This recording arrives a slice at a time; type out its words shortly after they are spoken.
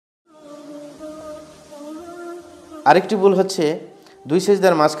আরেকটি ভুল হচ্ছে দুই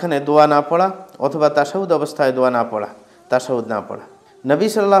সিজদার মাঝখানে দোয়া না পড়া অথবা তাশাহুদ অবস্থায় দোয়া না পড়া, তাশাহুদ না পড়া। নবী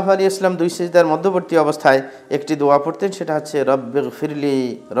সাল্লাল্লাহু আলাইহি ওয়াসাল্লাম দুই সিজদার মধ্যবর্তী অবস্থায় একটি দোয়া পড়তেন, সেটা হচ্ছে রব্বিগফিরলি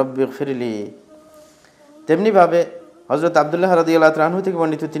রব্বিগফিরলি। তেমনিভাবে হযরত আব্দুল্লাহ রাদিয়াল্লাহু তাআলা আনহু থেকে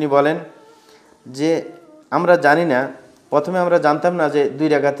বর্ণিত, তিনি বলেন যে আমরা জানি না, প্রথমে আমরা জানতাম না যে দুই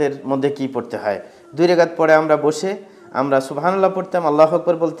রাকাতের মধ্যে কি পড়তে হয়। দুই রাকাত পরে আমরা বসে আমরা সুবহানাল্লাহ পড়তাম, আল্লাহু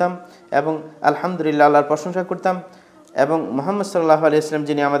আকবার বলতাম এবং আলহামদুলিল্লাহ আল্লাহর প্রশংসা করতাম। এবং মুহাম্মদ সাল্লাল্লাহু আলাইহি ওয়াসাল্লাম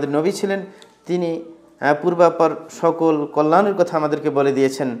যিনি আমাদের নবী ছিলেন, তিনি পূর্বাপর সকল কল্যাণের কথা আমাদেরকে বলে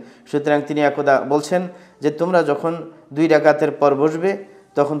দিয়েছেন। সুতরাং তিনি একদা বলছেন যে তোমরা যখন দুই রাকাতের পর বসবে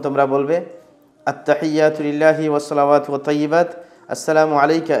তখন তোমরা বলবে আত্তাহিয়াতু লিল্লাহি ওয়াস সালাওয়াতু ওয়াত তাইয়্যিবাত, আসসালামু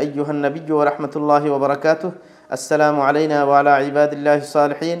আলাইকা আইয়ুহান নাবিয়্যু ওয়া রাহমাতুল্লাহি ওয়া বারাকাতুহু, আসসালামু আলাইনা ওয়া আলা ইবাদিল্লাহিস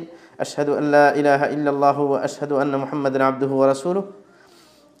সালিহিন, আশহাদু আল্লা ইলাহা ইল্লাল্লাহু ওয়া আশহাদু আন্না মুহাম্মাদান আবদুহু ওয়া রাসূলুহু,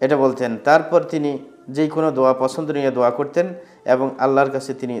 এটা বলতেন। তারপর তিনি যেই কোনো দোয়া পছন্দনীয় দোয়া করতেন এবং আল্লাহর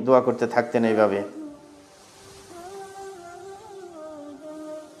কাছে তিনি দোয়া করতে থাকতেন এইভাবে।